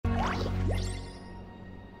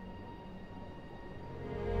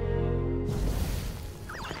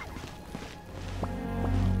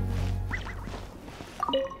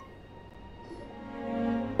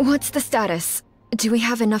What's the status? Do we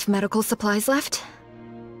have enough medical supplies left?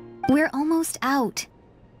 We're almost out.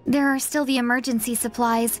 There are still the emergency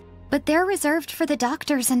supplies, but they're reserved for the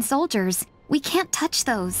doctors and soldiers. We can't touch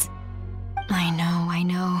those. I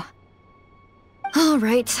know. All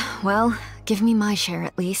right, well, give me my share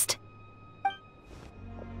at least.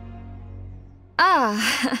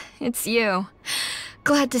 Ah, it's you.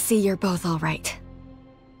 Glad to see you're both all right.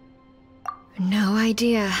 No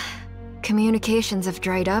idea. Communications have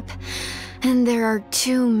dried up, and there are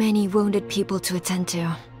too many wounded people to attend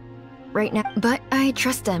to. Right now, but I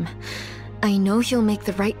trust him. I know he'll make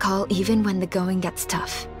the right call even when the going gets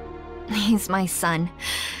tough. He's my son,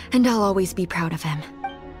 and I'll always be proud of him.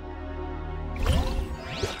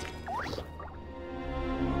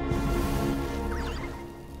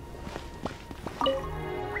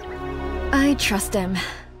 I trust him.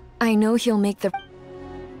 I know he'll make the...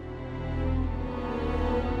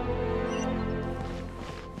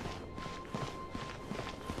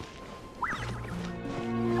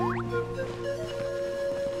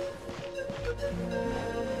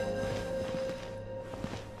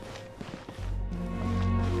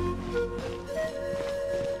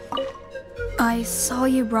 I saw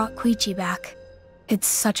you brought Koichi back. It's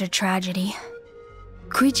such a tragedy.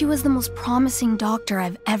 Koichi was the most promising doctor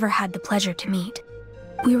I've ever had the pleasure to meet.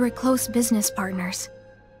 We were close business partners.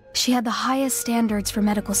 She had the highest standards for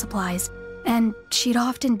medical supplies, and she'd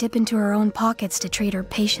often dip into her own pockets to treat her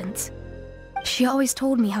patients. She always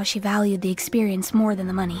told me how she valued the experience more than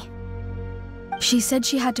the money. She said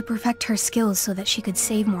she had to perfect her skills so that she could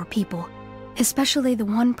save more people, especially the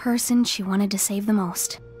one person she wanted to save the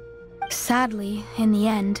most. Sadly, in the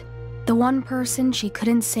end, the one person she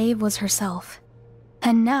couldn't save was herself.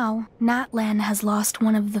 And now, Natlan has lost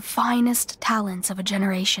one of the finest talents of a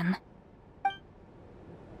generation.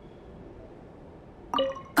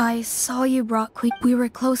 I saw you brought We were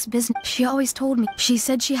close business. She always told me. She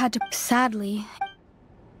said she had to... Sadly...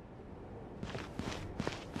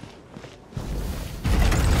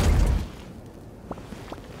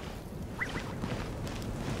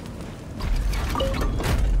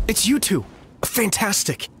 It's you two!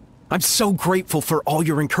 Fantastic! I'm so grateful for all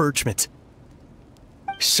your encouragement.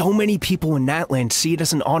 So many people in Natlan see it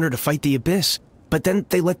as an honor to fight the Abyss, but then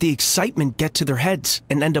they let the excitement get to their heads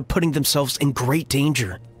and end up putting themselves in great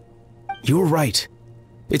danger. You were right.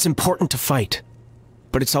 It's important to fight,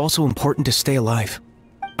 but it's also important to stay alive.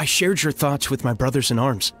 I shared your thoughts with my brothers in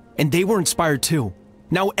arms, and they were inspired too.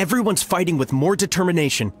 Now everyone's fighting with more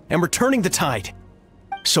determination and returning the tide.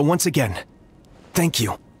 So once again, thank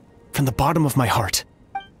you. From the bottom of my heart.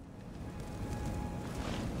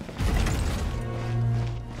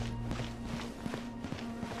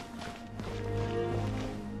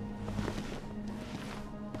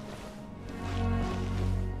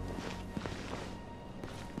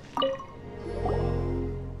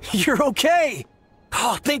 You're okay!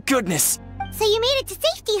 Oh, thank goodness! So you made it to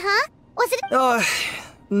safety, huh? Was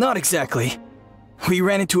it— not exactly. We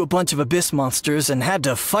ran into a bunch of abyss monsters and had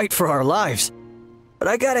to fight for our lives. But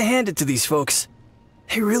I gotta hand it to these folks.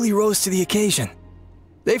 They really rose to the occasion.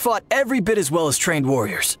 They fought every bit as well as trained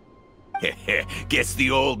warriors. Guess the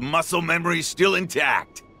old muscle memory's still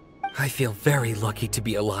intact. I feel very lucky to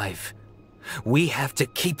be alive. We have to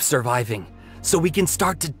keep surviving, so we can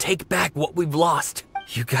start to take back what we've lost.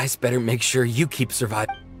 You guys better make sure you keep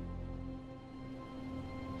surviving.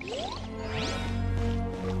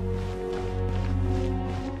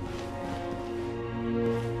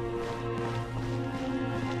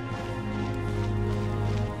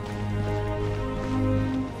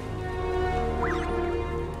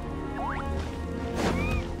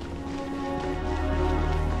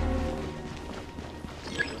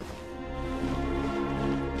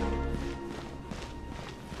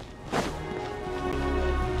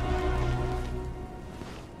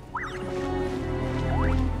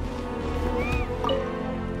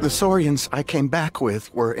 The Saurians I came back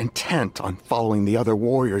with were intent on following the other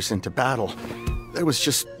warriors into battle. There was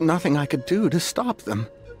just nothing I could do to stop them.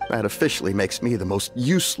 That officially makes me the most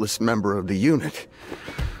useless member of the unit.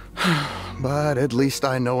 But at least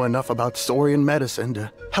I know enough about Saurian medicine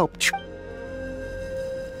to help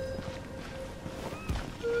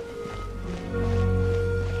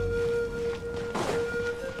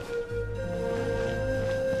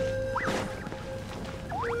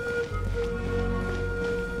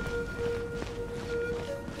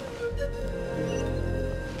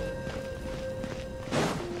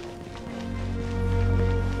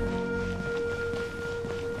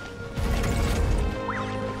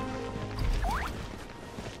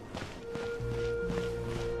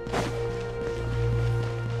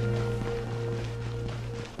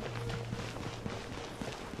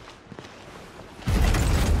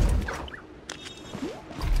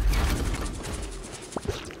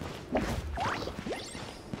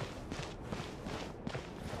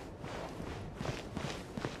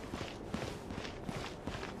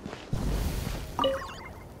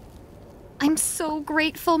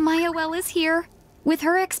grateful Mayawell is here. With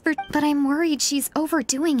her expert, but I'm worried she's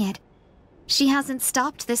overdoing it. She hasn't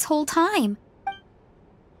stopped this whole time.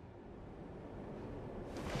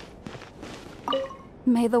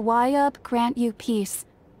 May the Wayub grant you peace,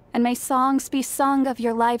 and may songs be sung of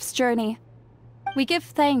your life's journey. We give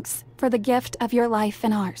thanks for the gift of your life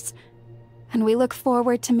and ours, and we look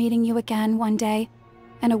forward to meeting you again one day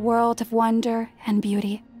in a world of wonder and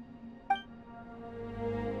beauty.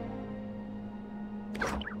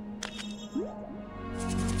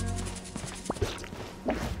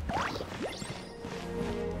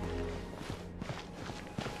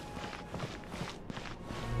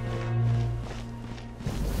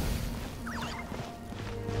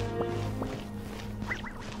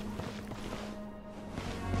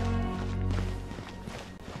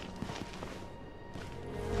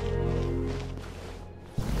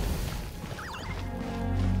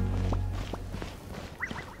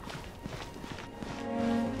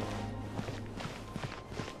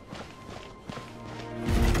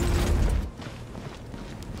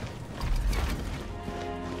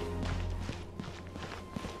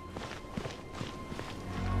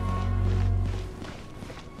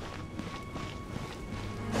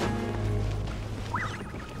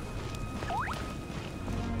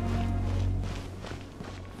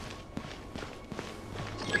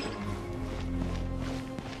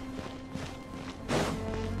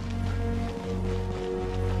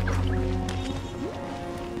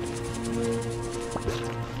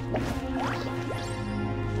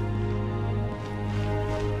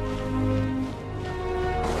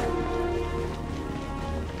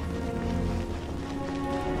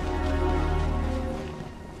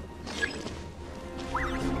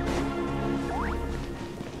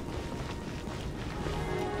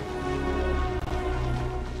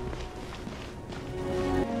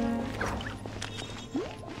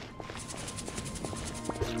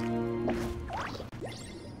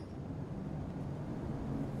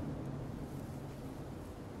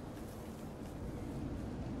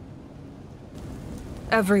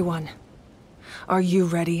 Everyone, are you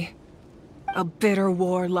ready? A bitter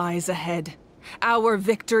war lies ahead. Our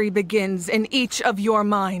victory begins in each of your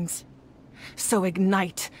minds. So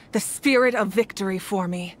ignite the spirit of victory for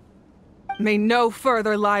me. May no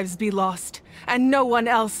further lives be lost, and no one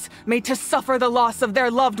else may to suffer the loss of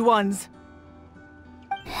their loved ones.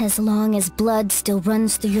 As long as blood still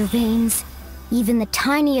runs through your veins, even the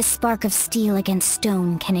tiniest spark of steel against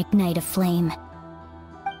stone can ignite a flame.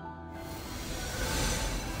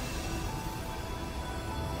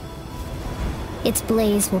 Its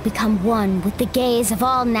blaze will become one with the gaze of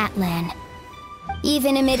all Natlan.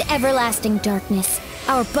 Even amid everlasting darkness,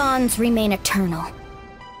 our bonds remain eternal.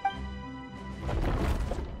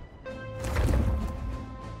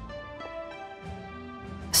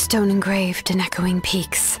 Stone engraved in echoing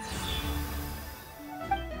peaks.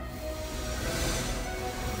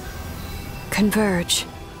 Converge,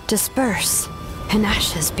 disperse, in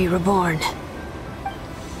ashes be reborn.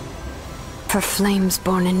 For flames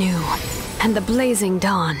born anew, and the blazing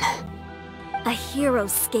dawn. A hero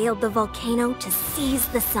scaled the volcano to seize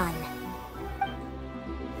the sun.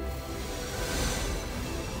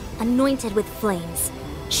 Anointed with flames,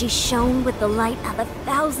 she shone with the light of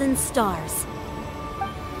 1,000 stars.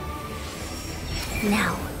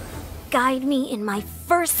 Now, guide me in my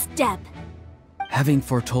first step. Having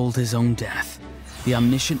foretold his own death, the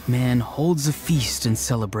omniscient man holds a feast in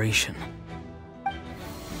celebration.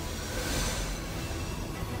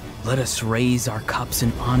 Let us raise our cups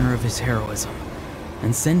in honor of his heroism,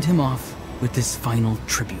 and send him off with this final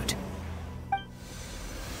tribute.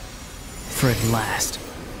 For at last,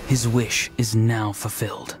 his wish is now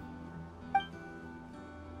fulfilled.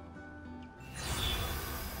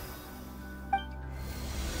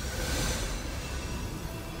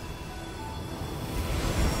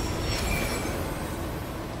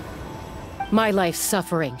 My life's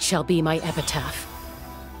suffering shall be my epitaph.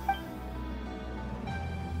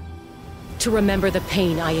 To remember the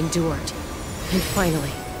pain I endured, and finally,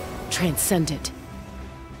 transcend it.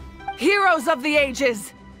 Heroes of the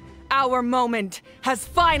ages! Our moment has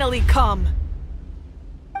finally come!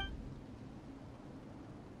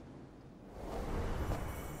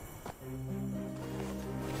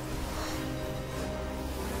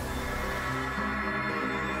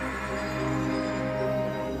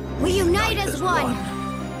 We unite as one!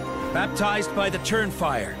 Baptized by the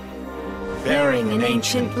Turnfire. Bearing an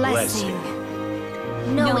ancient blessing.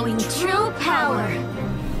 Knowing true power.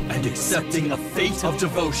 And accepting a fate of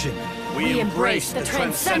devotion. We embrace the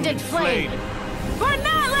transcendent flame. For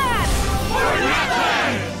Natlan! For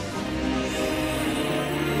Natlan!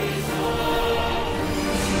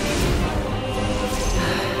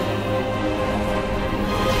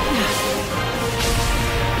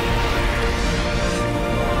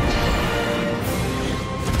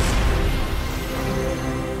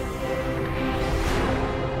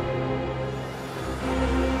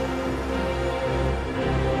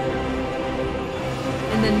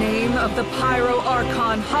 In the name of the Pyro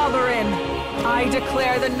Archon Halloran, I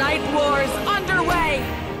declare the Night Wars underway!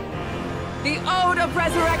 The Ode of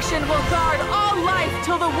Resurrection will guard all life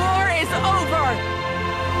till the war is over!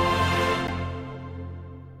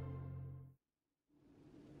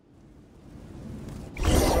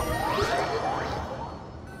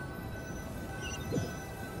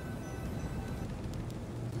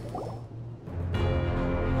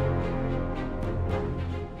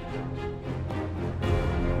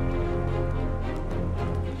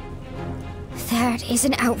 That is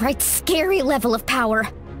an outright scary level of power.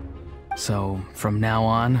 So, from now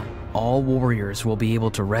on, all warriors will be able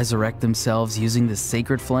to resurrect themselves using the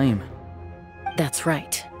sacred flame. That's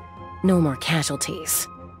right. No more casualties.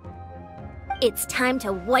 It's time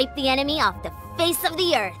to wipe the enemy off the face of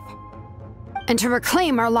the earth. And to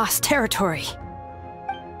reclaim our lost territory.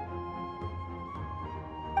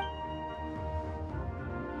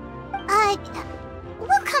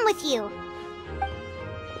 We'll come with you.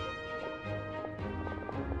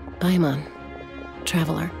 Paimon,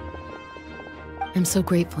 Traveler. I'm so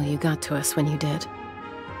grateful you got to us when you did.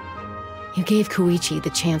 You gave Koichi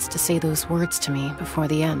the chance to say those words to me before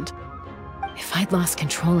the end. If I'd lost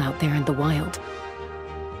control out there in the wild,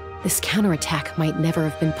 this counterattack might never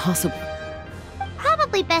have been possible.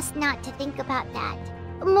 Probably best not to think about that.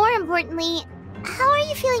 More importantly, how are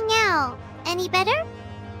you feeling now? Any better?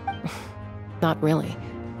 Not really.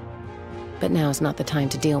 But now's not the time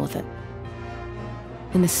to deal with it.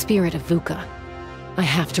 In the spirit of VUCA, I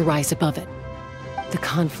have to rise above it. The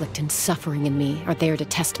conflict and suffering in me are there to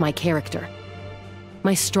test my character.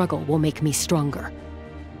 My struggle will make me stronger,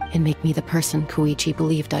 and make me the person Koichi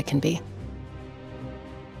believed I can be.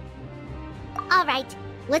 Alright,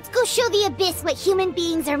 let's go show the Abyss what human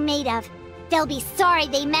beings are made of. They'll be sorry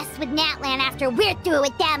they messed with Natlan after we're through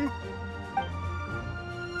with them.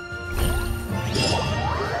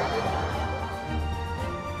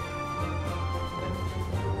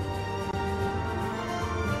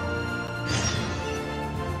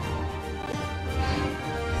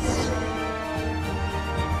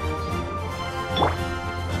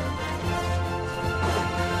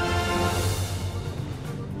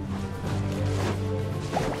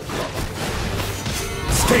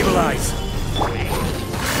 Stabilize!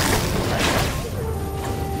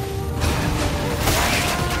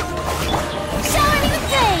 Shower me with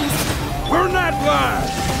praise! For Natlan!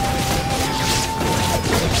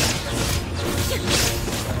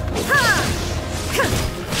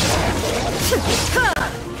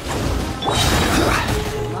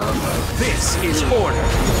 This is order!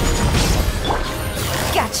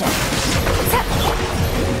 Gotcha!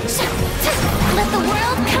 Let the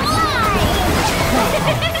world come alive!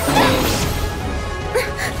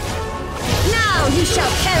 Now you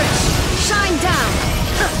shall perish! Shine down!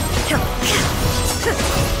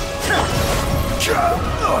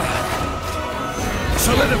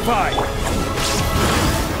 Solidify!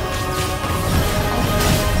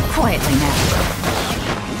 Quietly now.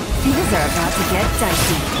 Things are about to get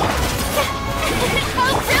dicey.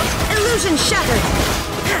 Illusion shattered!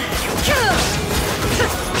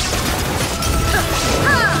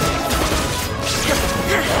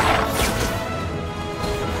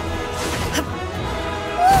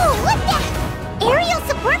 Whoa, what the? Aerial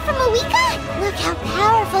support from Awika? Look how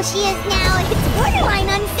powerful she is now. It's borderline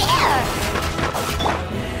unfair.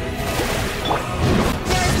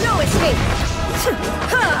 There is no escape!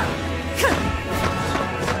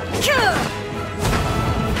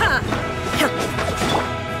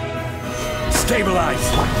 Stabilize!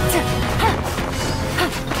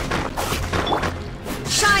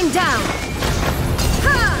 Shine down!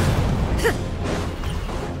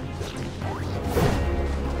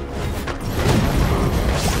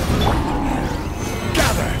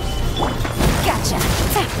 Gather! Gotcha!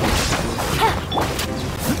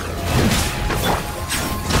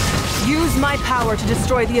 Use my power to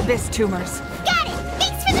destroy the Abyss tumors. Got it!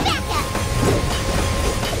 Thanks for the backup!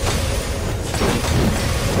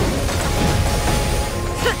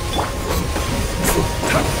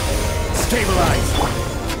 Stabilize!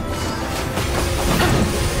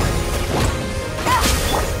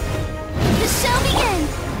 The show begins!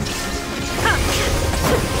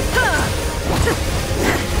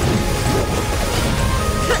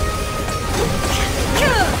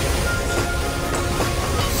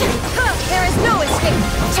 There is no escape!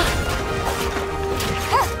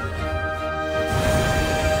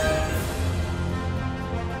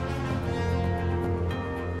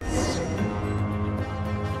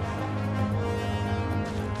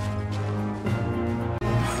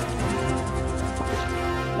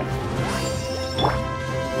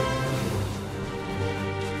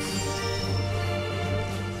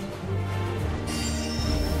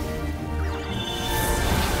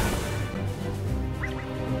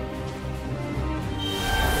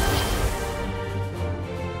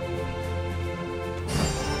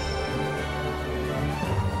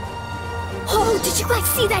 did you guys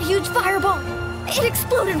see that huge fireball? It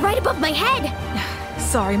exploded right above my head!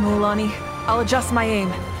 Sorry, Mualani. I'll adjust my aim.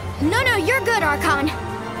 No, you're good, Archon.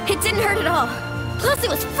 It didn't hurt at all. Plus, it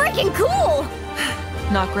was freaking cool!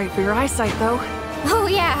 Not great for your eyesight, though. Oh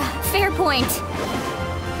yeah, fair point.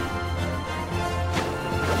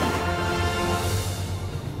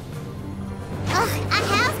 Ugh,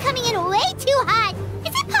 Ahal's coming in way too hot.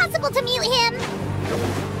 Is it possible to mute him?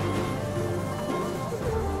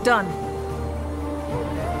 Done.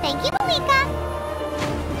 Thank you, Malika.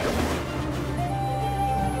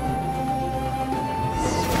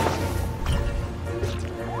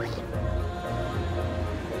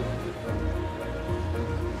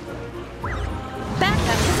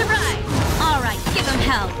 Backup has arrived. All right, give him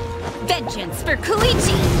hell. Vengeance for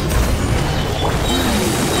Koichi.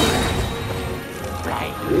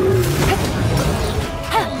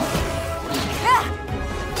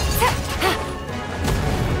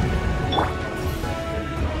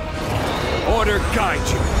 Order guide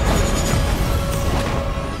you.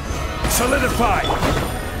 Solidify.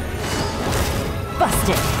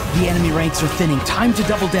 Busted! The enemy ranks are thinning. Time to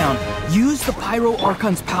double down. Use the Pyro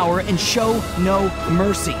Archon's power and show no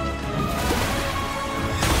mercy.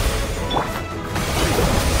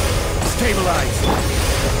 Stabilize.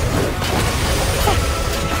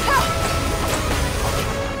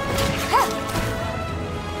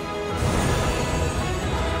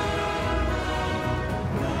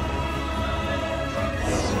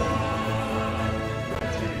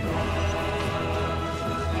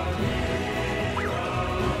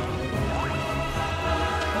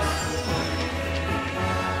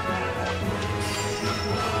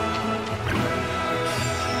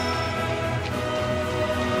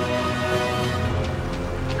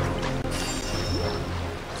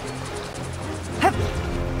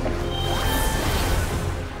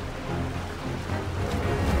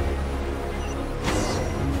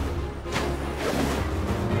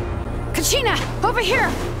 Kachina, over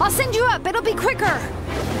here! I'll send you up, it'll be quicker!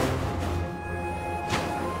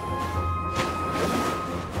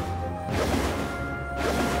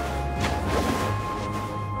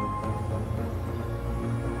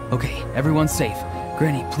 Okay, everyone's safe.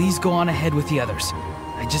 Granny, please go on ahead with the others.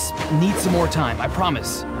 I just need some more time, I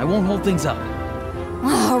promise. I won't hold things up.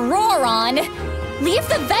 Oh, Roron! Leave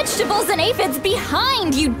the vegetables and aphids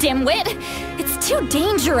behind, you dimwit! It's too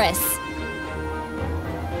dangerous!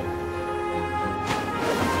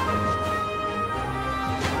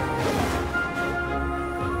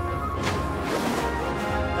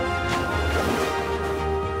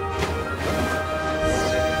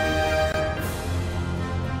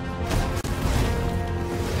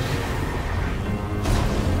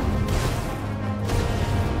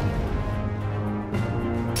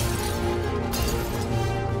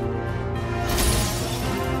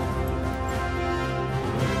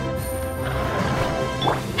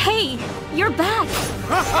 You're back!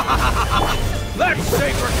 That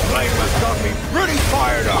sacred flame has got me pretty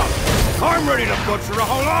fired up! I'm ready to butcher a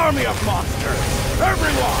whole army of monsters!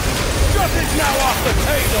 Everyone! Nothing's now off the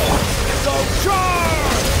table! So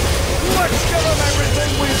charge! Let's give them everything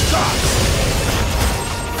we've got!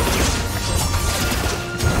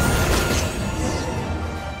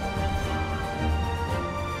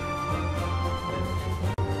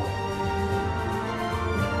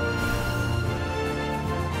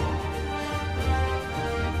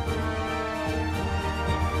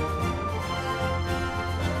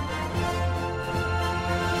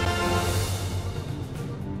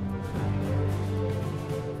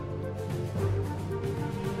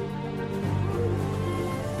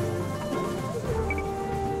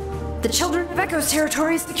 The Children of Echo's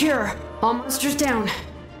territory is secure. All monsters down.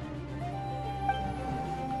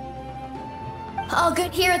 All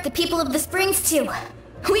good here at the People of the Springs, too.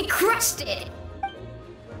 We crushed it!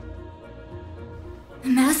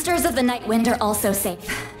 Masters of the Nightwind are also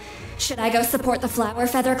safe. Should I go support the Flower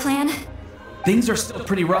Feather clan? Things are still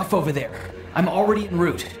pretty rough over there. I'm already en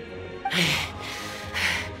route.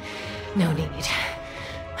 No need.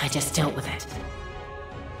 I just dealt with it.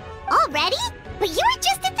 Already? But you were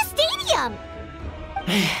just at the stadium!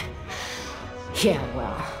 Yeah,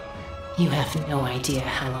 well, you have no idea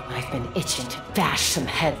how long I've been itching to bash some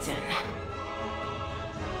heads in.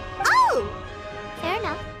 Oh! Fair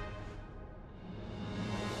enough.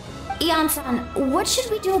 Ian-san, what should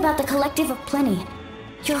we do about the Collective of Plenty?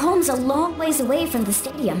 Your home's a long ways away from the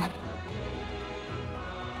stadium.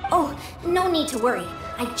 Oh, no need to worry.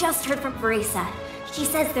 I just heard from Verisa. She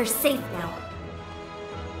says they're safe now.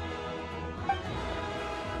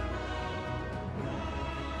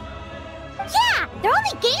 Yeah! Their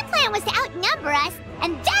only game plan was to outnumber us,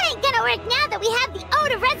 and that ain't gonna work now that we have the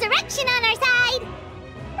Ode of Resurrection on our side!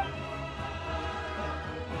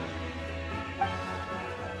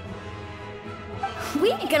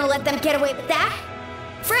 gonna let them get away with that.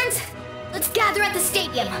 Friends, let's gather at the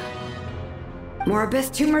stadium. More abyss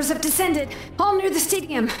tumors have descended, all near the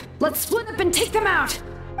stadium. Let's split up and take them out.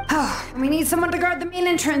 Oh, we need someone to guard the main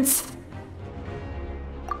entrance.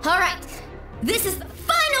 All right, this is the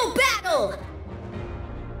final battle!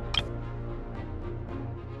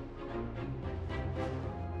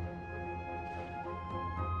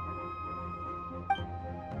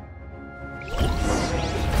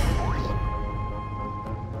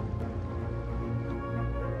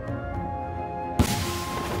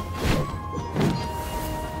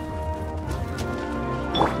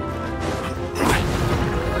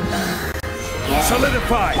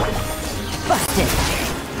 Solidified! Busted!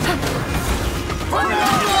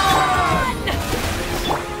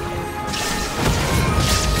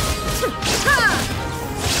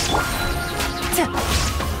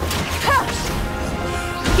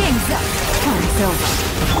 Game's up. Time's over.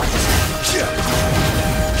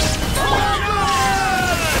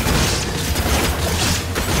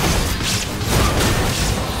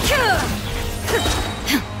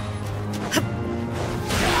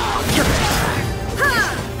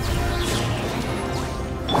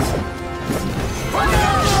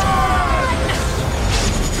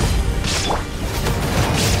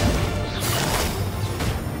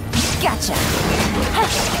 Gotcha.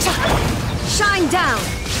 Shine down.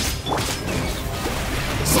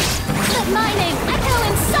 Let my name echo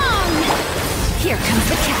in song! Here comes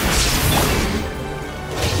the catch.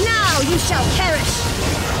 Now you shall perish!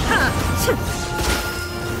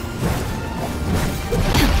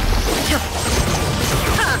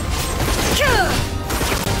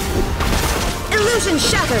 Illusion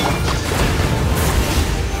shattered.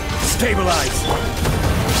 Stabilize!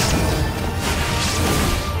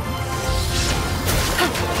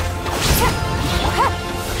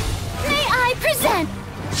 May I present?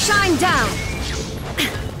 Shine down.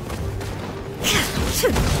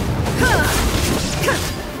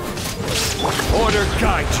 Order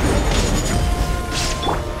guide you!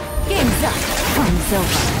 Game's up. Time's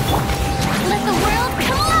over. Let the world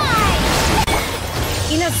collide!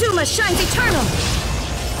 Inazuma shines eternal.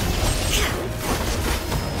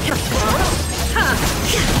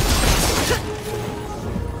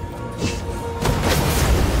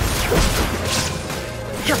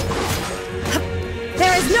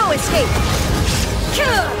 There is no escape.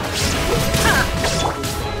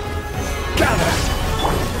 Gather!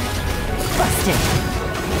 Busted.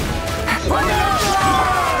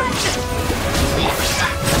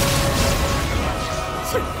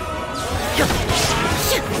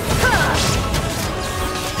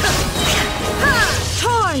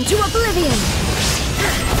 Torn to oblivion.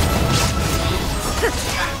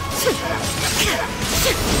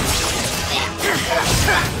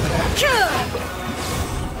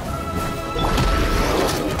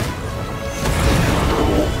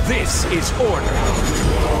 This is order!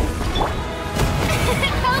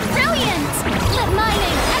 How brilliant! Let my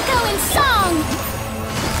name echo in song!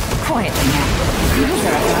 Quietly now. Things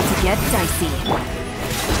are about to get dicey.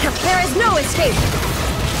 There is no escape.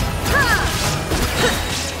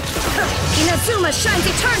 Inazuma shines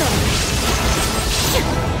eternal.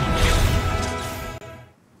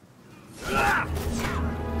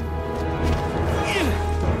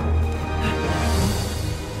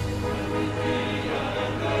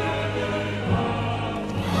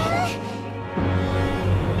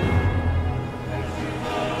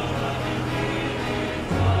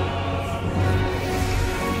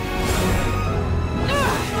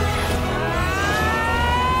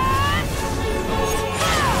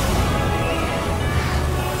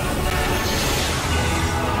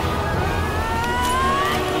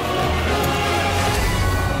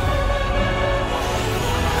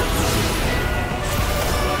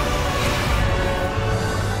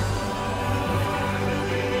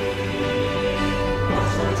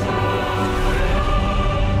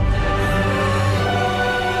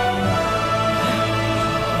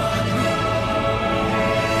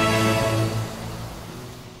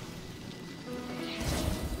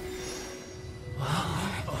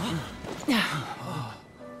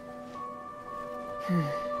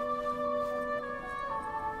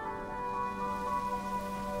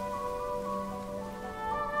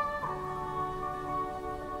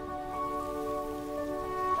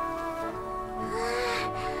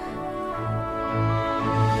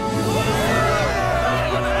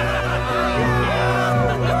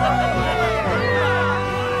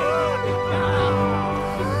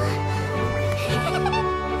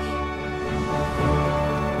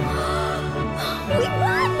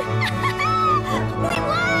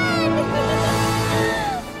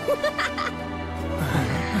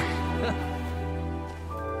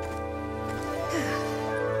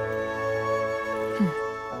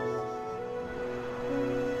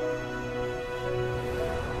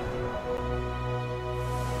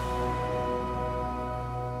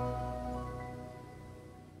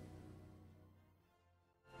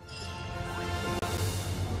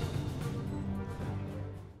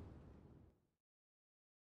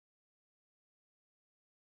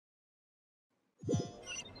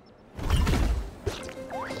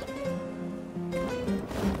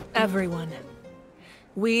 Everyone,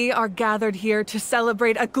 we are gathered here to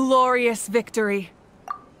celebrate a glorious victory.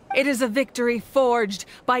 It is a victory forged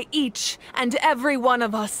by each and every one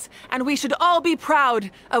of us, and we should all be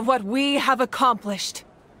proud of what we have accomplished.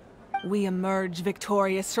 We emerge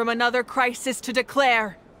victorious from another crisis to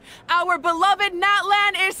declare, our beloved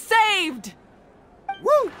Natlan is saved!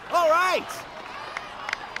 Woo! All right!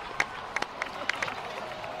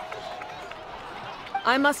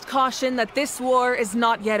 I must caution that this war is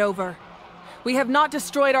not yet over. We have not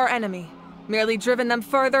destroyed our enemy, merely driven them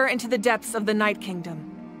further into the depths of the Night Kingdom.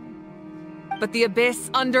 But the Abyss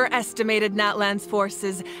underestimated Natlan's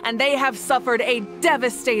forces, and they have suffered a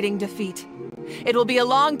devastating defeat. It will be a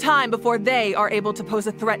long time before they are able to pose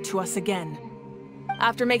a threat to us again.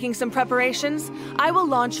 After making some preparations, I will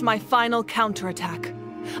launch my final counterattack.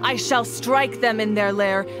 I shall strike them in their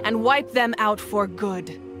lair and wipe them out for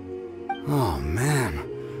good. Oh, man.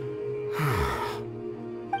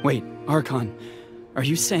 Wait, Archon, are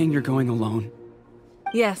you saying you're going alone?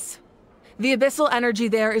 Yes. The abyssal energy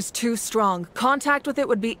there is too strong. Contact with it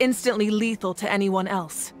would be instantly lethal to anyone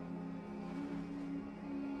else.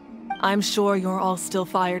 I'm sure you're all still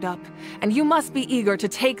fired up, and you must be eager to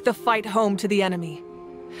take the fight home to the enemy.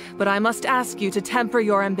 But I must ask you to temper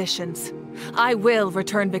your ambitions. I will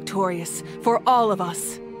return victorious, for all of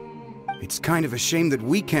us. It's kind of a shame that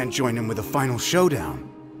we can't join him with a final showdown.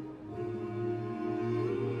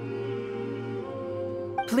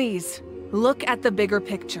 Please, look at the bigger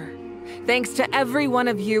picture. Thanks to every one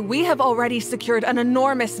of you, we have already secured an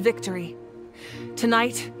enormous victory.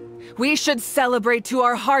 Tonight, we should celebrate to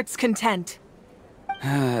our heart's content.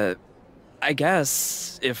 I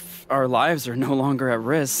guess if our lives are no longer at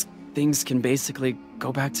risk, things can basically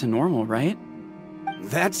go back to normal, right?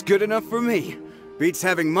 That's good enough for me. Beats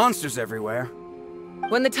having monsters everywhere.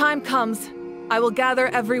 When the time comes, I will gather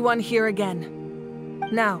everyone here again.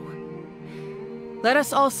 Now, let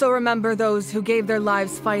us also remember those who gave their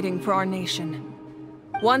lives fighting for our nation.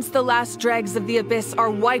 Once the last dregs of the Abyss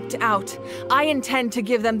are wiped out, I intend to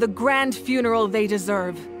give them the grand funeral they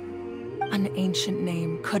deserve. An ancient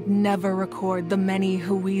name could never record the many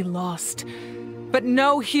who we lost. But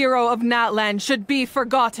no hero of Natlan should be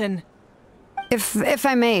forgotten. If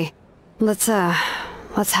I may, let's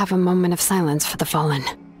have a moment of silence for the fallen.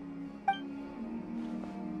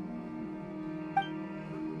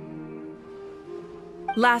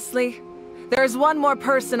 Lastly, there is one more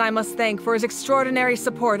person I must thank for his extraordinary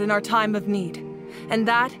support in our time of need, and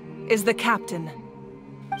that is the Captain.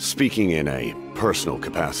 Speaking in a personal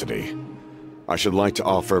capacity, I should like to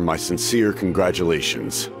offer my sincere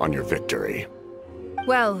congratulations on your victory.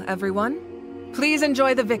 Well, everyone, please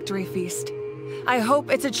enjoy the victory feast. I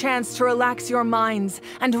hope it's a chance to relax your minds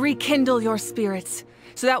and rekindle your spirits,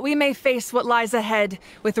 so that we may face what lies ahead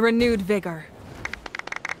with renewed vigor.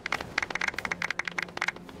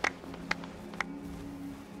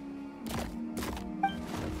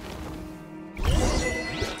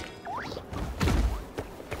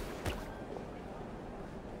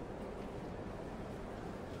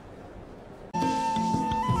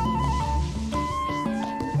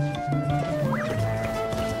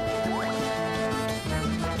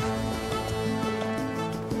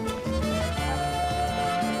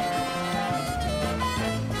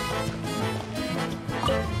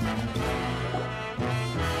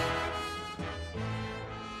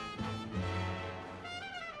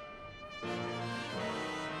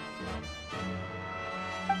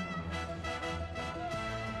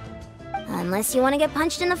 Unless you want to get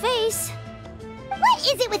punched in the face. What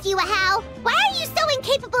is it with you, Ahau? Why are you so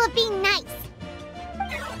incapable of being nice?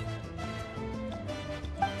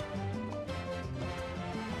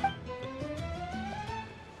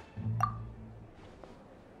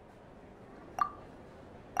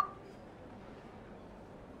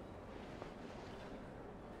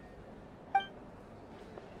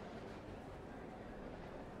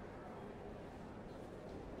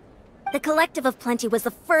 The Collective of Plenty was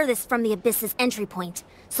the furthest from the Abyss's entry point,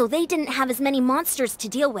 so they didn't have as many monsters to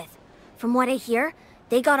deal with. From what I hear,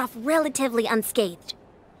 they got off relatively unscathed.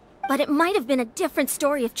 But it might have been a different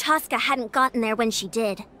story if Chaska hadn't gotten there when she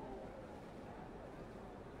did.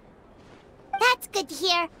 That's good to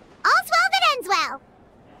hear. All's well that ends well.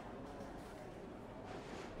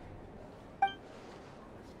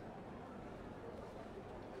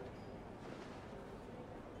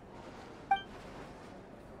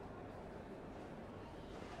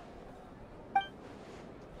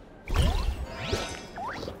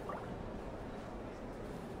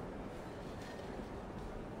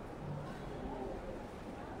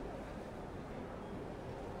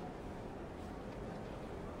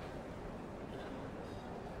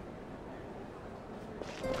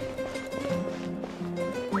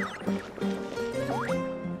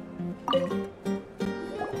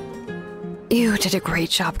 You did a great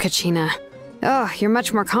job, Kachina. Oh, you're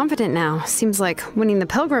much more confident now. Seems like winning the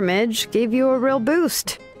pilgrimage gave you a real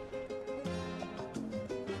boost.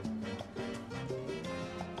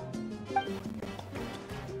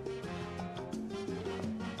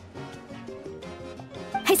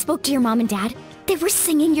 I spoke to your mom and dad. They were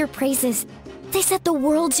singing your praises. They said the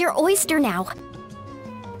world's your oyster now.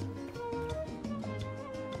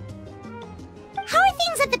 How are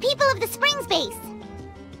things at the People of the Springs base?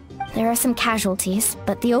 There are some casualties,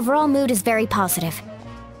 but the overall mood is very positive.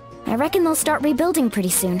 I reckon they'll start rebuilding pretty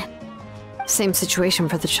soon. Same situation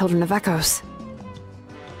for the Children of Echoes.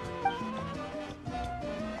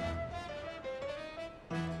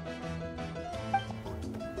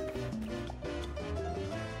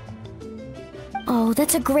 Oh,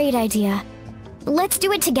 that's a great idea. Let's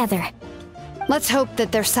do it together. Let's hope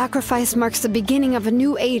that their sacrifice marks the beginning of a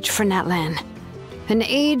new age for Natlan. An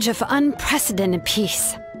age of unprecedented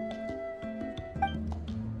peace.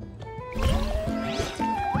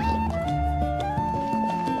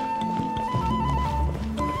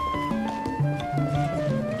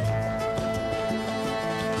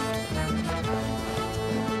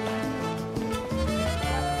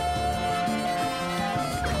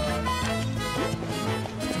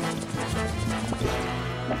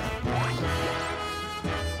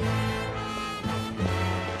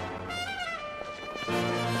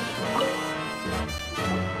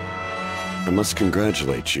 I must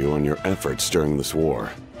congratulate you on your efforts during this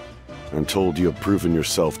war. I'm told you have proven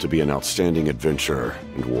yourself to be an outstanding adventurer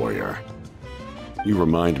and warrior. You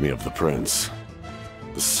remind me of the Prince.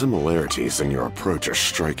 The similarities in your approach are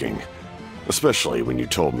striking, especially when you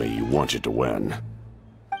told me you wanted to win.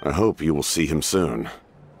 I hope you will see him soon.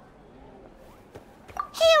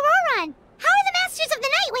 Hey, Auroran! How are the Masters of the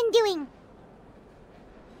Nightwind doing?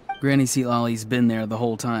 Granny Sealolly's been there the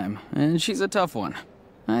whole time, and she's a tough one.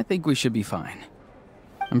 I think we should be fine.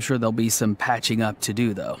 I'm sure there'll be some patching up to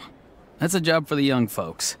do, though. That's a job for the young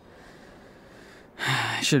folks.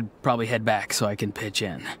 I should probably head back so I can pitch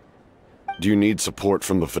in. Do you need support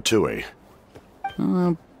from the Fatui?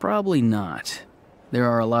 Probably not. There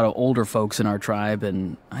are a lot of older folks in our tribe,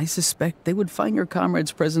 and I suspect they would find your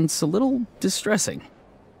comrade's presence a little distressing.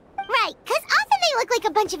 Right, 'cause often they look like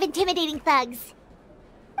a bunch of intimidating thugs.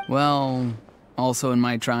 Well, also in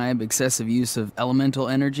my tribe, excessive use of elemental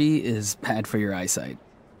energy is bad for your eyesight.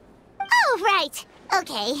 Oh, right.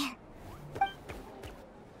 Okay.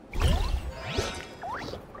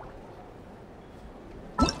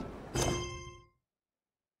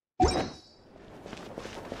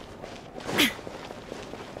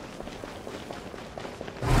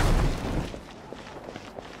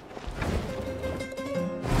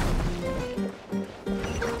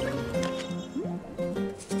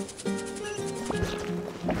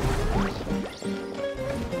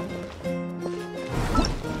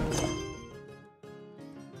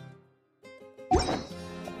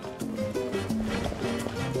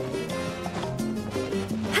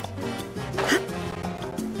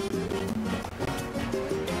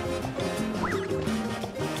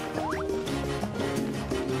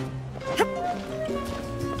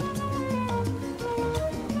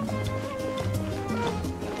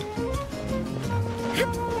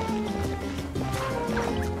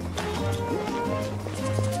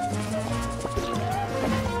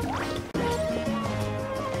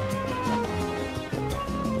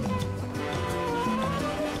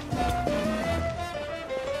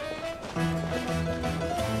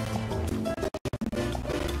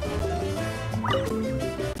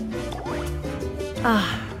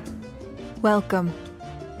 Ah, welcome.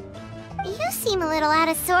 You seem a little out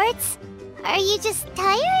of sorts. Are you just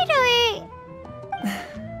tired, or...?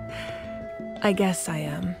 I guess I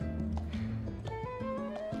am.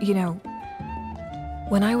 You know,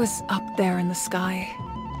 when I was up there in the sky,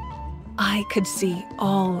 I could see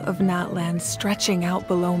all of Natlan stretching out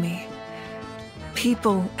below me.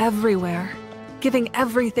 People everywhere, giving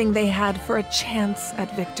everything they had for a chance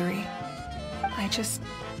at victory.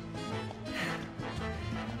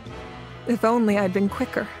 If only I'd been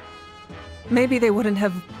quicker. Maybe they wouldn't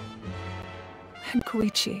have... And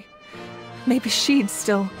Koichi. Maybe she'd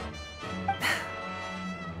still...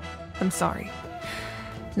 I'm sorry.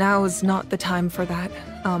 Now's not the time for that.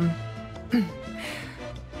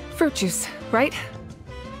 Fruit juice, right?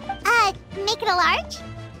 Make it a large?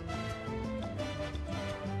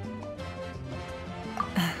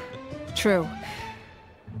 True.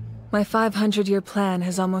 My 500-year plan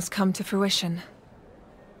has almost come to fruition.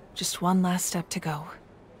 Just one last step to go.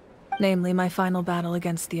 Namely, my final battle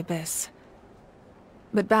against the Abyss.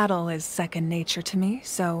 But battle is second nature to me,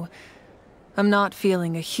 so... I'm not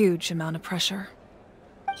feeling a huge amount of pressure.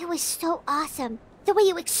 It was so awesome. The way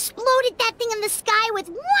you exploded that thing in the sky with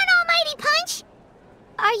one almighty punch!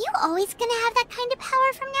 Are you always gonna have that kind of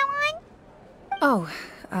power from now on?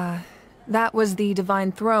 Oh, that was the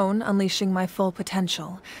Divine Throne unleashing my full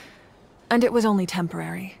potential. And it was only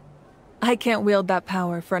temporary. I can't wield that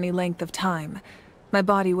power for any length of time. My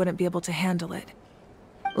body wouldn't be able to handle it.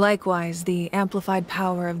 Likewise, the amplified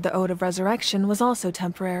power of the Ode of Resurrection was also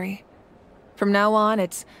temporary. From now on,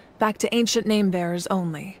 it's back to ancient name-bearers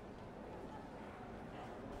only.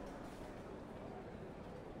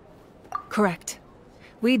 Correct.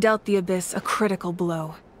 We dealt the Abyss a critical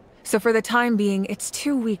blow. So for the time being, it's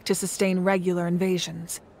too weak to sustain regular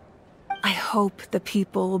invasions. I hope the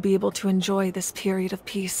people will be able to enjoy this period of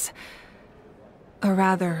peace. Or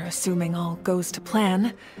rather, assuming all goes to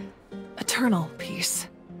plan, eternal peace.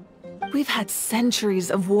 We've had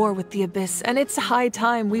centuries of war with the Abyss, and it's high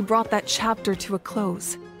time we brought that chapter to a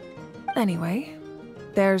close. Anyway,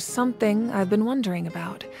 there's something I've been wondering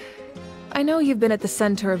about. I know you've been at the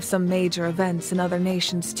center of some major events in other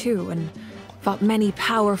nations too, and fought many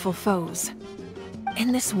powerful foes.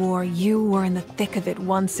 In this war, you were in the thick of it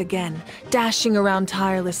once again, dashing around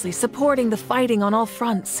tirelessly, supporting the fighting on all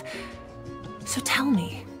fronts. So tell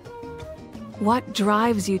me, what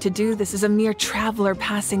drives you to do this as a mere traveler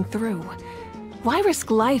passing through? Why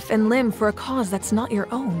risk life and limb for a cause that's not your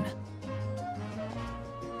own?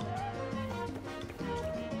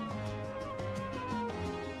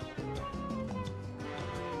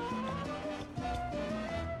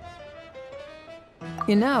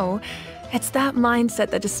 You know, it's that mindset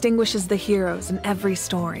that distinguishes the heroes in every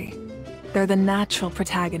story. They're the natural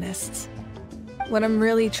protagonists. What I'm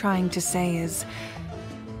really trying to say is,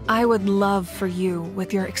 I would love for you,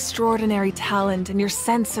 with your extraordinary talent and your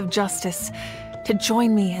sense of justice, to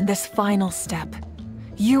join me in this final step.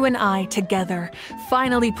 You and I together,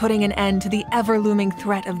 finally putting an end to the ever-looming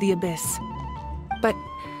threat of the Abyss. But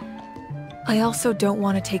I also don't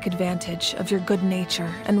want to take advantage of your good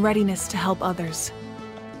nature and readiness to help others.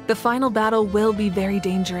 The final battle will be very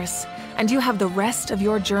dangerous, and you have the rest of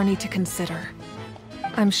your journey to consider.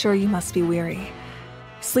 I'm sure you must be weary.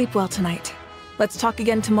 Sleep well tonight. Let's talk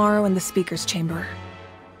again tomorrow in the speaker's chamber.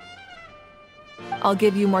 I'll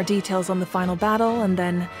give you more details on the final battle, and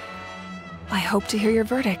then I hope to hear your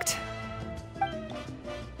verdict.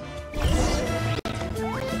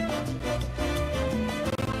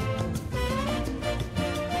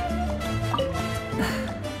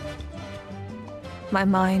 My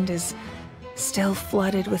mind is still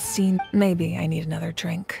flooded with scene. Maybe I need another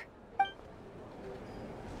drink.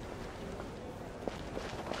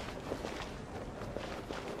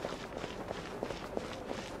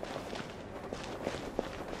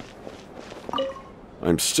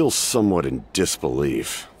 I'm still somewhat in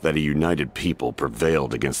disbelief that a united people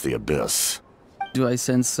prevailed against the Abyss. Do I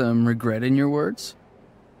sense some regret in your words?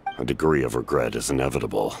 A degree of regret is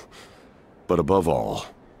inevitable. But above all,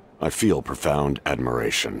 I feel profound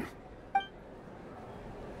admiration.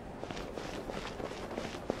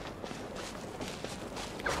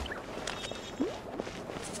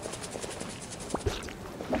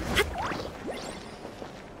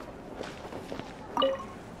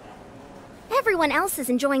 Everyone else is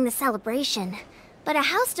enjoying the celebration, but a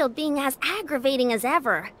house still being as aggravating as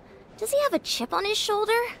ever. Does he have a chip on his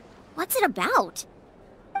shoulder? What's it about?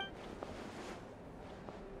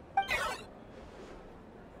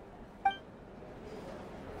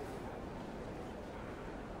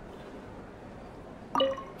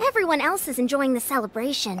 Everyone else is enjoying the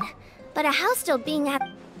celebration, but a house still being at...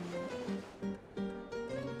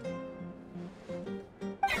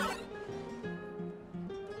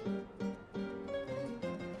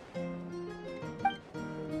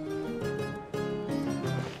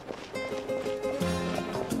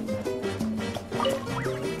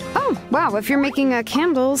 Oh, wow, if you're making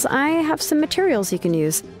candles, I have some materials you can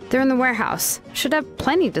use. They're in the warehouse. Should have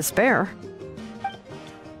plenty to spare.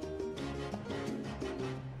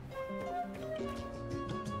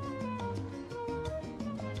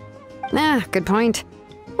 Ah, good point.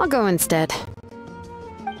 I'll go instead.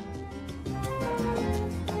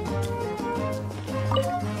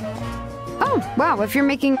 Oh, wow, if you're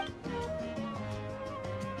making...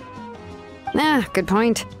 Ah, good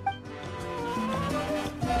point.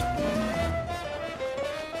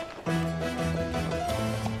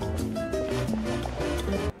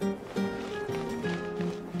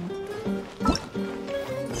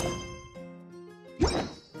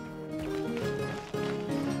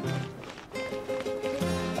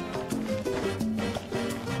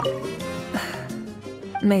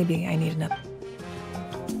 Maybe I need another.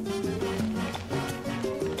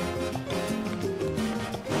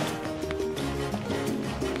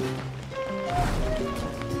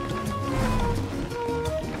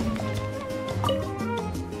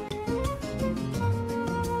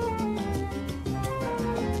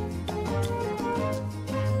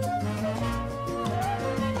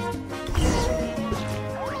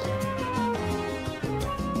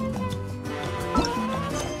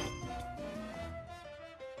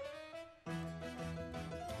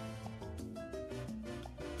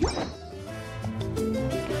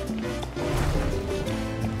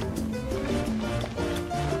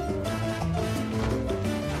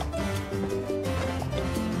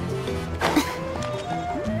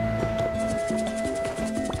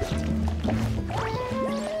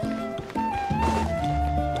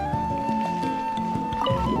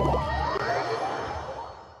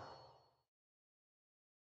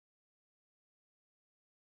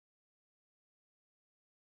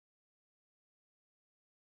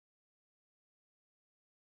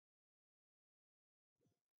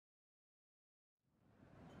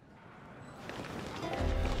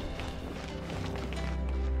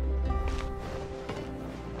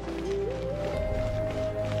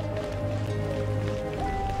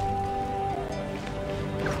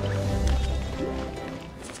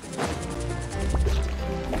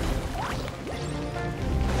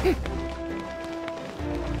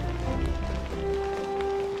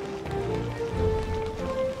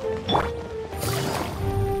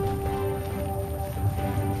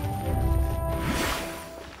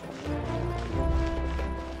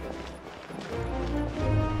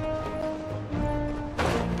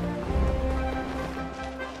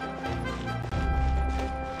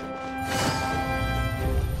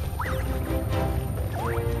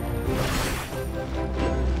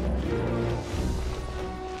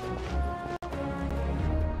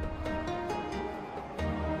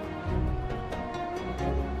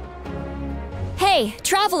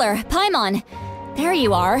 traveler, Paimon. There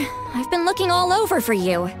you are. I've been looking all over for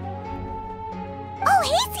you. Oh,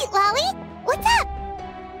 hey, Sweet Lolly! What's up?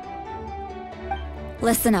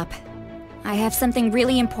 Listen up. I have something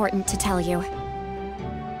really important to tell you.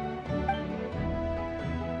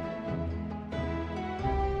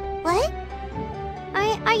 What?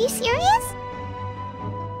 Are you serious?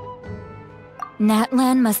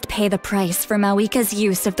 Natlan must pay the price for Mawika's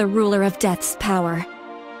use of the Ruler of Death's power.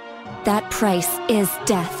 That price is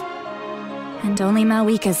death. And only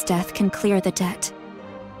Mawika's death can clear the debt.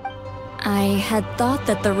 I had thought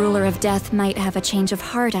that the Ruler of Death might have a change of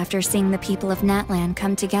heart after seeing the people of Natlan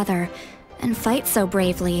come together and fight so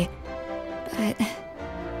bravely, but...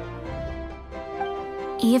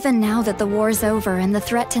 even now that the war's over and the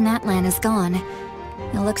threat to Natlan is gone,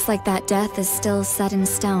 it looks like that death is still set in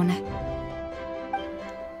stone.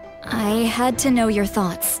 I had to know your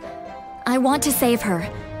thoughts. I want to save her,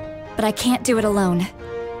 but I can't do it alone.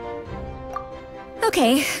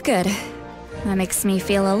 Okay, good. That makes me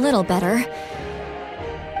feel a little better.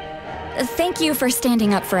 Thank you for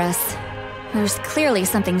standing up for us. There's clearly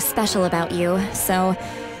something special about you, so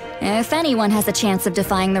if anyone has a chance of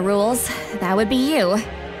defying the rules, that would be you.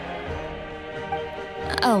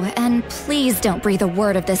 Oh, and please don't breathe a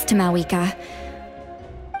word of this to Mawika.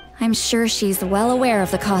 I'm sure she's well aware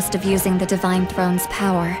of the cost of using the Divine Throne's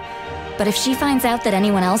power, but if she finds out that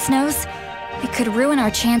anyone else knows, it could ruin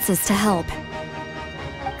our chances to help.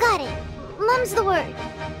 Got it. Mum's the word.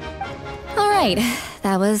 Alright,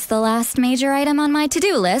 that was the last major item on my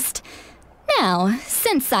to-do list. Now,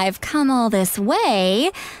 since I've come all this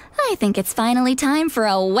way, I think it's finally time for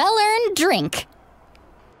a well-earned drink.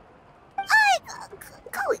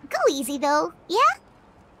 Go easy though, yeah?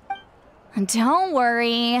 Don't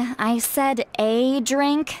worry, I said a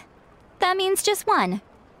drink. That means just one.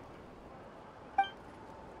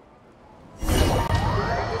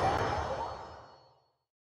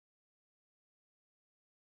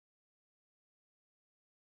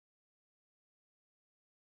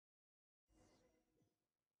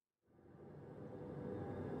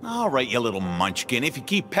 All right, you little munchkin. If you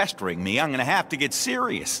keep pestering me, I'm gonna have to get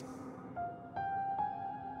serious.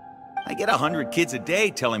 I get 100 kids a day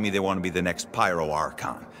telling me they want to be the next Pyro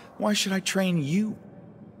Archon. Why should I train you?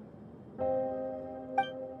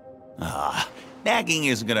 Nagging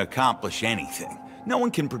isn't gonna accomplish anything. No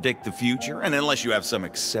one can predict the future, and unless you have some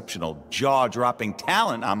exceptional jaw-dropping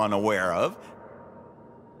talent I'm unaware of...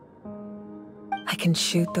 I can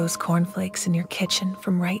shoot those cornflakes in your kitchen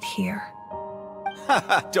from right here.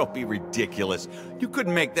 Don't be ridiculous. You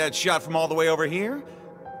couldn't make that shot from all the way over here?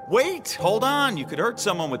 Wait, hold on. You could hurt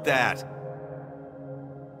someone with that.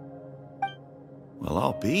 Well,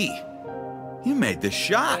 I'll be. You made the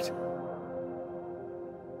shot.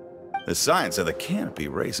 The science of the canopy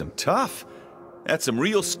raised him tough. That's some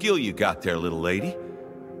real skill you got there, little lady.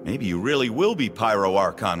 Maybe you really will be Pyro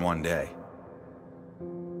Archon one day.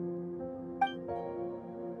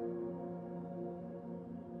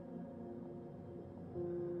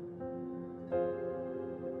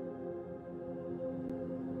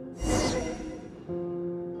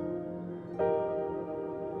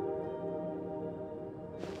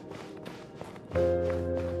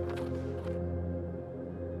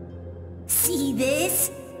 See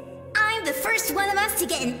this? I'm the first one of us to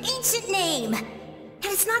get an ancient name. And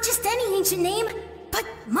it's not just any ancient name, but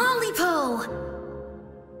Mollypo.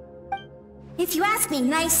 If you ask me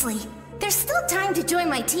nicely, there's still time to join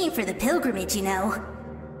my team for the pilgrimage, you know.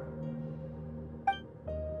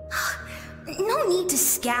 No need to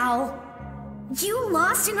scowl. You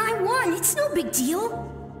lost and I won, it's no big deal.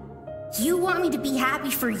 You want me to be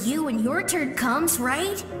happy for you when your turn comes,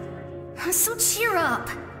 right? So cheer up.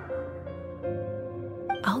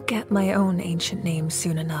 I'll get my own ancient name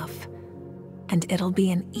soon enough, and it'll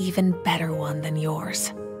be an even better one than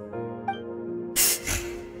yours.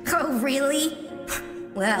 Oh, really?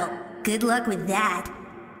 Well, good luck with that.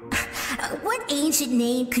 What ancient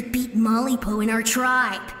name could beat Mollypo in our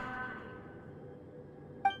tribe?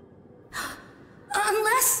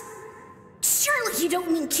 Unless... surely you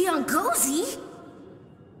don't mean Kiangozi?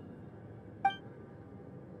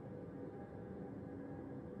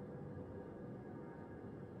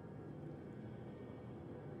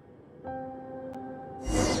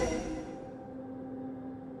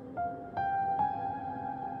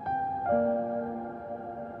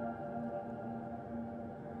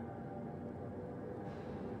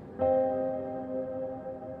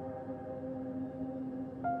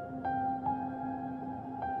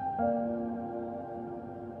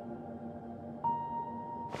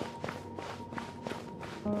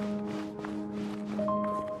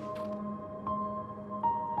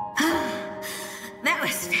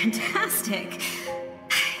 fantastic.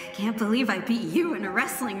 Can't believe I beat you in a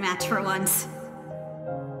wrestling match for once.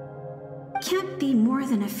 Can't be more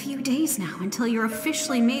than a few days now until you're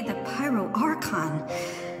officially made the Pyro Archon.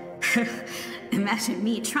 Imagine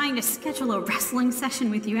me trying to schedule a wrestling session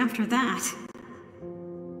with you after that.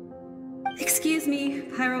 Excuse me,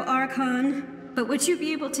 Pyro Archon, but would you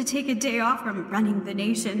be able to take a day off from running the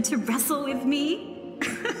nation to wrestle with me?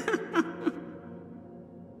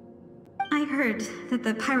 I heard that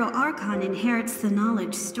the Pyro Archon inherits the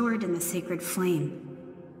knowledge stored in the sacred flame.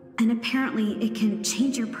 And apparently it can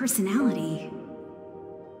change your personality.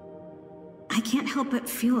 I can't help but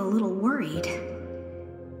feel a little worried.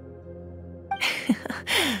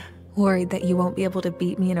 Worried that you won't be able to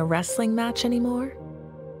beat me in a wrestling match anymore?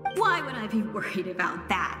 Why would I be worried about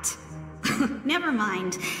that? Never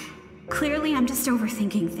mind. Clearly I'm just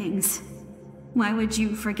overthinking things. Why would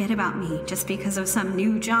you forget about me just because of some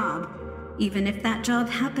new job? Even if that job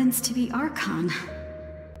happens to be Archon.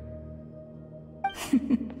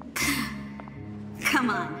 Come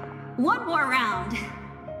on, one more round.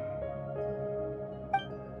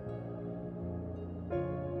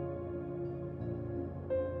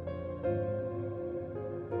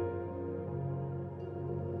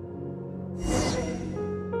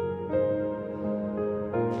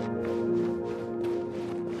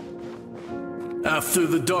 After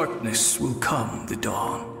the darkness will come the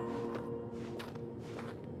dawn.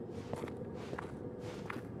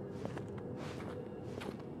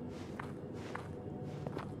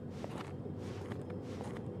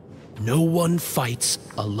 No one fights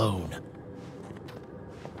alone.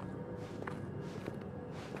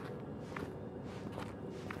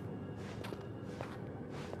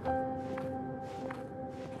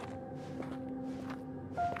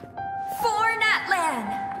 For Natlan!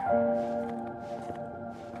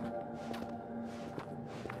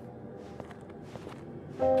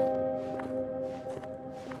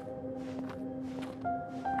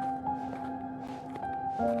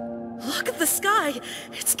 Look at the sky!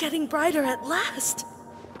 It's getting brighter at last!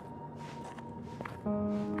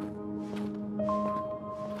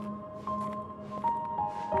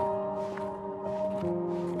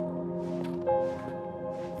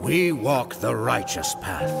 We walk the righteous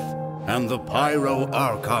path, and the Pyro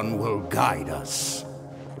Archon will guide us.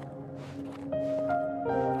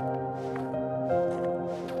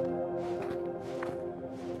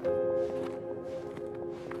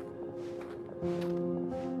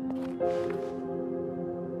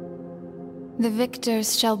 The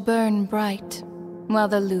victors shall burn bright, while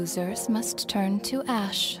the losers must turn to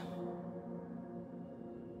ash.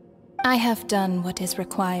 I have done what is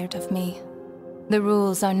required of me. The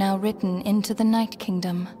rules are now written into the Night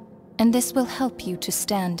Kingdom, and this will help you to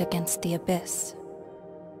stand against the Abyss.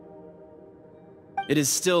 It is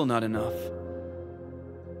still not enough.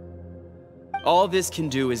 All this can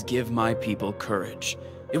do is give my people courage.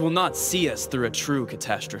 It will not see us through a true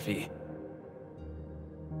catastrophe.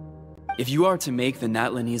 If you are to make the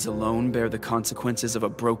Natlanese alone bear the consequences of a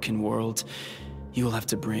broken world, you will have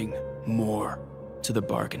to bring more to the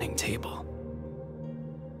bargaining table.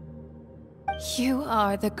 You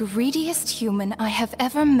are the greediest human I have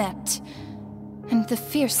ever met, and the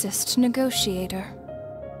fiercest negotiator.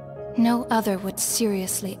 No other would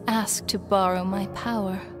seriously ask to borrow my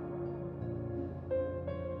power.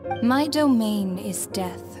 My domain is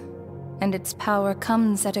death, and its power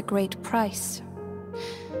comes at a great price.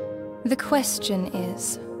 The question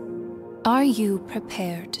is, are you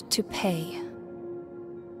prepared to pay?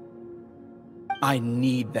 I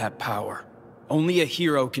need that power. Only a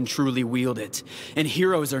hero can truly wield it, and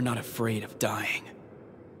heroes are not afraid of dying.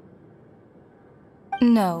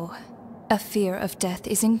 No, a fear of death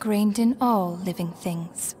is ingrained in all living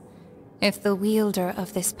things. If the wielder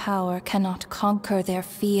of this power cannot conquer their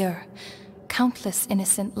fear, countless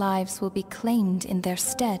innocent lives will be claimed in their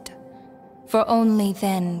stead. For only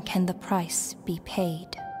then can the price be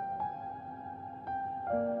paid.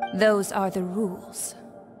 Those are the rules.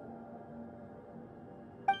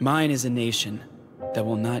 Mine is a nation that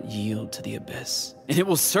will not yield to the Abyss, and it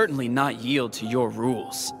will certainly not yield to your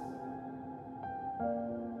rules.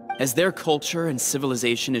 As their culture and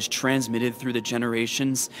civilization is transmitted through the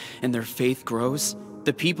generations and their faith grows,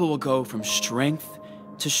 the people will go from strength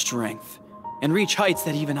to strength and reach heights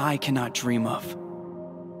that even I cannot dream of.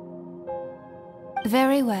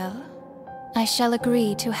 Very well. I shall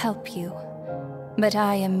agree to help you. But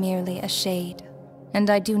I am merely a shade, and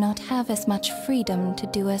I do not have as much freedom to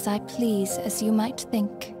do as I please as you might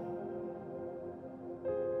think.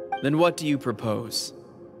 Then what do you propose?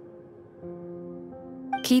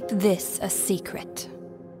 Keep this a secret.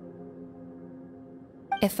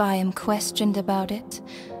 If I am questioned about it,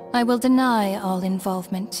 I will deny all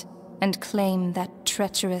involvement and claim that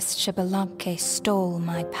treacherous Xbalanque stole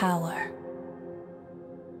my power.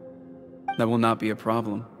 That will not be a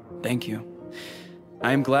problem. Thank you.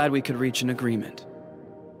 I am glad we could reach an agreement.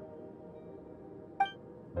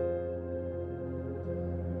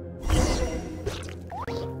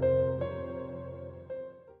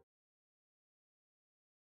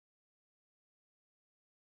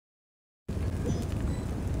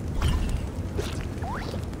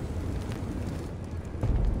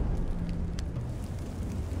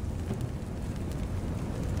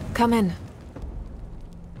 Come in.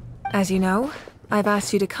 As you know, I've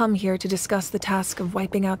asked you to come here to discuss the task of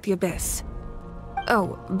wiping out the Abyss.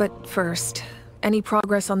 Oh, but first, any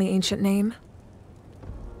progress on the ancient name?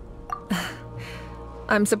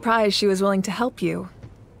 I'm surprised she was willing to help you,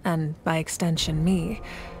 and by extension me.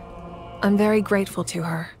 I'm very grateful to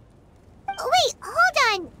her. Wait,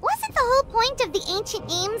 hold on. Wasn't the whole point of the ancient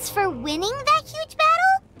names for winning that huge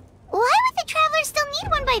battle? Why would the Travelers still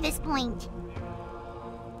need one by this point?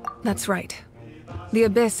 That's right. The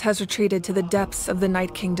Abyss has retreated to the depths of the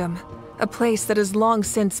Night Kingdom, a place that has long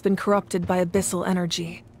since been corrupted by abyssal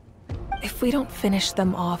energy. If we don't finish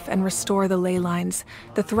them off and restore the ley lines,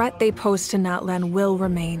 the threat they pose to Natlan will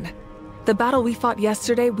remain. The battle we fought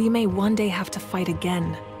yesterday, we may one day have to fight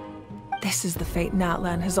again. This is the fate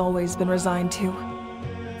Natlan has always been resigned to.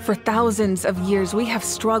 For thousands of years, we have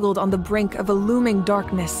struggled on the brink of a looming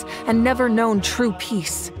darkness and never known true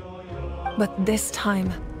peace. But this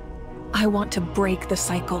time, I want to break the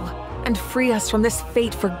cycle and free us from this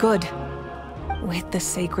fate for good. With the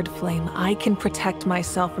sacred flame, I can protect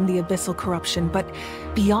myself from the abyssal corruption, but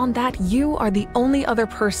beyond that, you are the only other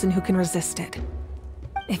person who can resist it.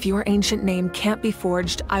 If your ancient name can't be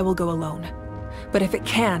forged, I will go alone. But if it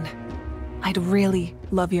can, I'd really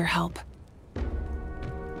love your help.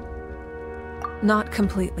 Not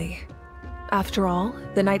completely. After all,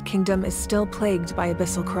 the Night Kingdom is still plagued by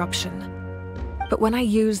abyssal corruption. But when I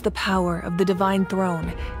used the power of the Divine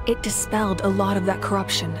Throne, it dispelled a lot of that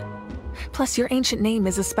corruption. Plus, your ancient name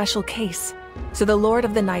is a special case, so the Lord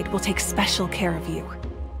of the Night will take special care of you.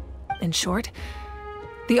 In short,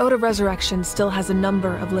 the Ode of Resurrection still has a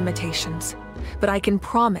number of limitations, but I can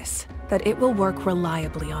promise that it will work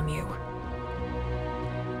reliably on you.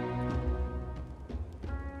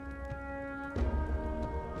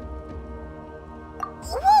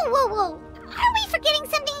 Whoa! Are we forgetting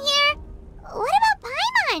something here? What about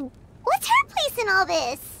Paimon? What's her place in all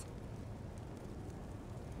this?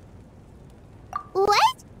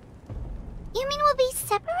 What? You mean we'll be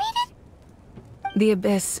separated? The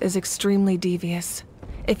Abyss is extremely devious.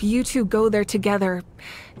 If you two go there together,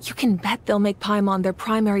 you can bet they'll make Paimon their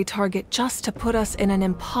primary target just to put us in an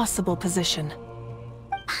impossible position.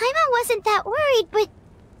 Paimon wasn't that worried, but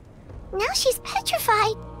now she's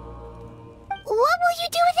petrified. What will you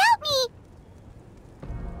do without me?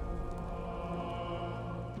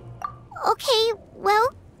 Okay, well,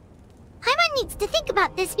 Paimon needs to think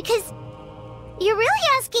about this because you're really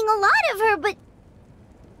asking a lot of her, but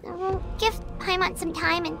give Paimon some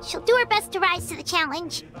time and she'll do her best to rise to the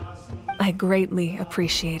challenge. I greatly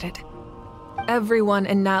appreciate it. Everyone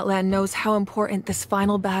in Natlan knows how important this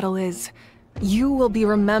final battle is. You will be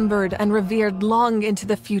remembered and revered long into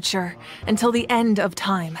the future, until the end of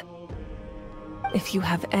time. If you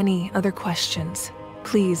have any other questions,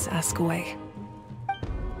 please ask away.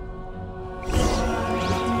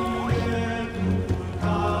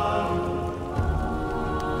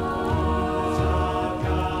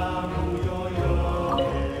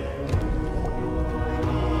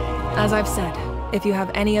 As I've said, if you have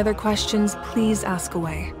any other questions, please ask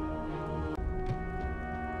away.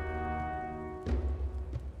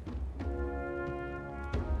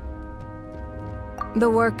 The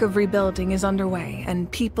work of rebuilding is underway, and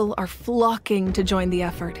people are flocking to join the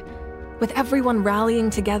effort. With everyone rallying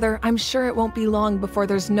together, I'm sure it won't be long before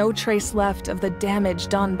there's no trace left of the damage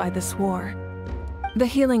done by this war. The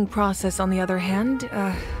healing process, on the other hand,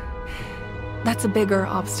 that's a bigger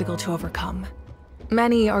obstacle to overcome.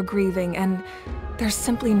 Many are grieving, and there's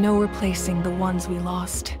simply no replacing the ones we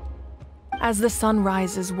lost. As the sun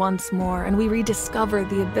rises once more and we rediscover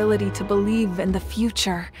the ability to believe in the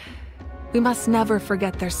future, we must never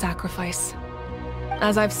forget their sacrifice.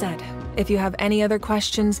 As I've said, if you have any other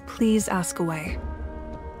questions, please ask away.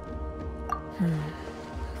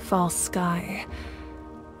 False sky.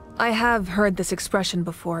 I have heard this expression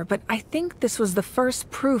before, but I think this was the first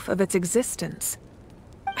proof of its existence.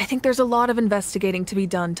 I think there's a lot of investigating to be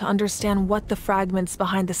done to understand what the fragments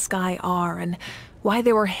behind the sky are and why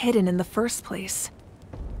they were hidden in the first place.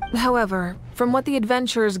 However, from what the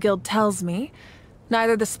Adventurers Guild tells me,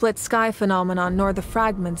 Neither the split sky phenomenon nor the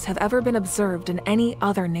fragments have ever been observed in any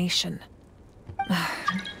other nation.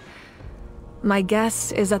 My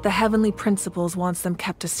guess is that the Heavenly Principles wants them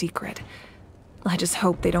kept a secret. I just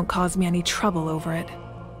hope they don't cause me any trouble over it.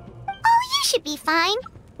 Oh, you should be fine.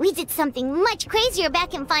 We did something much crazier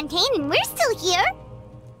back in Fontaine and we're still here.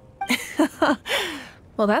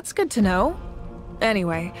 Well, that's good to know.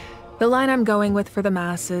 Anyway, the line I'm going with for the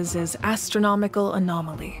masses is astronomical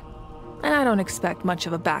anomaly. And I don't expect much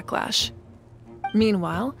of a backlash.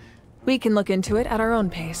 Meanwhile, we can look into it at our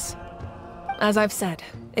own pace. As I've said,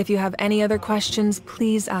 if you have any other questions,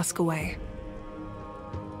 please ask away.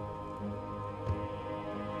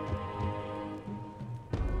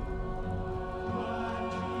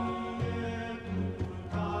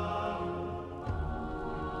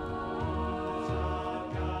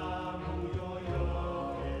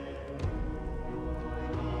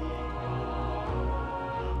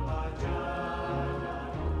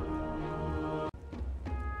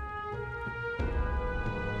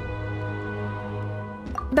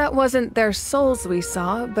 That wasn't their souls we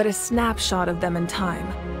saw, but a snapshot of them in time.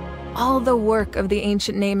 All the work of the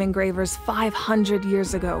ancient name engravers 500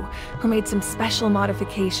 years ago, who made some special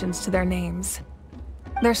modifications to their names.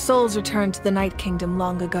 Their souls returned to the Night Kingdom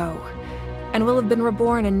long ago, and will have been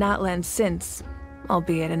reborn in Natlan since,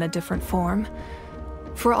 albeit in a different form.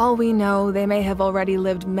 For all we know, they may have already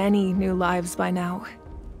lived many new lives by now.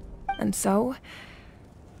 And so,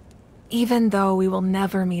 even though we will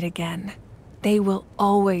never meet again, they will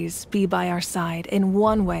always be by our side in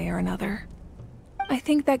one way or another. I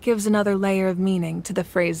think that gives another layer of meaning to the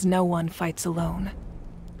phrase "no one fights alone."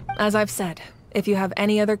 As I've said, if you have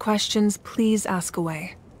any other questions, please ask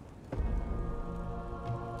away.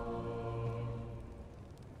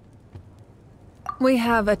 We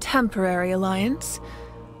have a temporary alliance,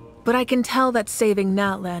 but I can tell that saving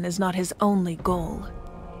Natlan is not his only goal.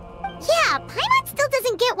 Yeah, Paimon still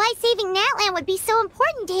doesn't get why saving Natlan would be so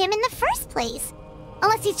important to him in the first place.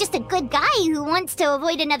 Unless he's just a good guy who wants to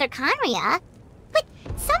avoid another Khaenri'ah. But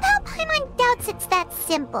somehow Paimon doubts it's that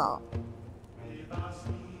simple.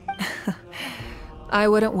 I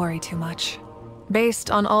wouldn't worry too much. Based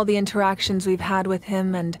on all the interactions we've had with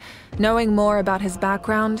him and knowing more about his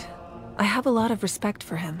background, I have a lot of respect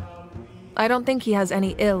for him. I don't think he has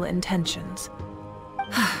any ill intentions.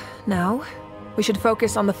 Now, we should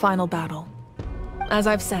focus on the final battle. As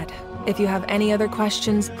I've said, if you have any other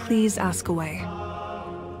questions, please ask away.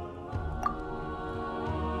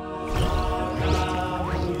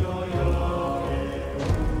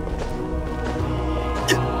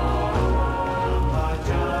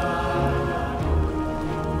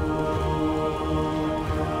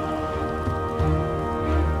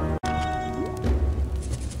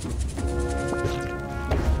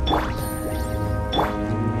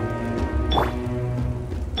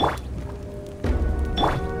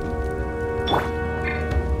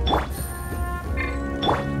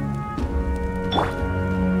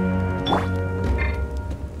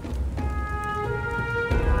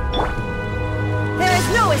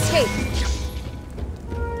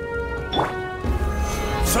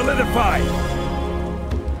 Solidify!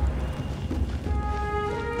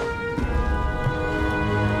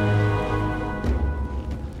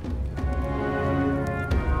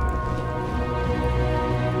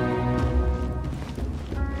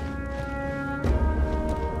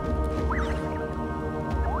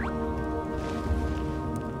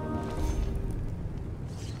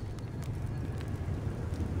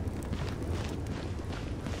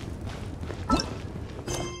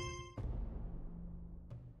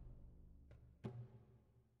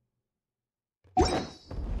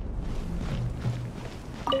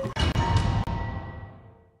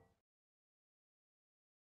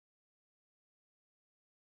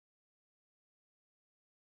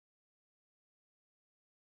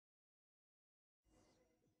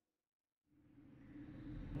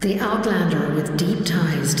 The Outlander with deep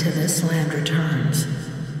ties to this land returns.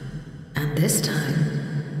 And this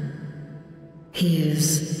time, he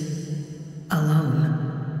is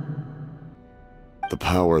alone. The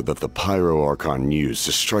power that the Pyro Archon used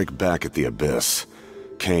to strike back at the Abyss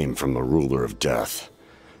came from the Ruler of Death.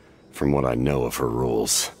 From what I know of her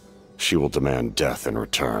rules, she will demand death in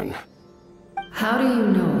return. How do you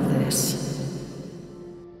know of this?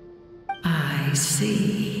 I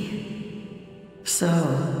see. So,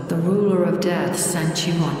 the Ruler of Death sent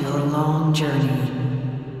you on your long journey.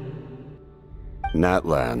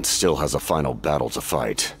 Natlan still has a final battle to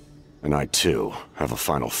fight, and I too have a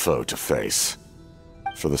final foe to face.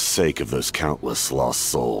 For the sake of those countless lost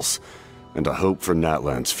souls, and a hope for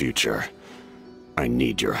Natlan's future, I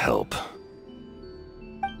need your help.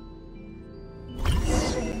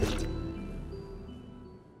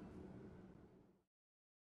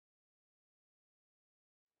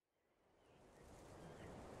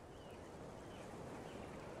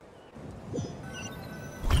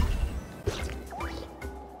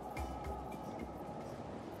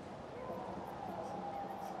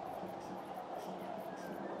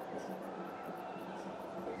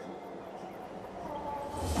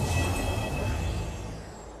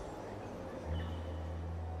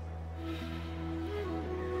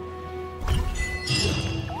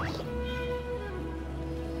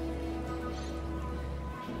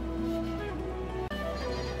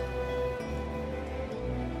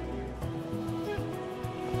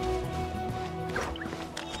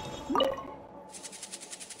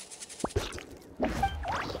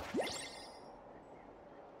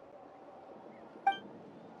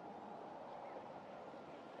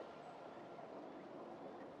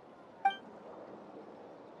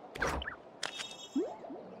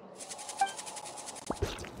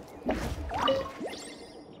 on.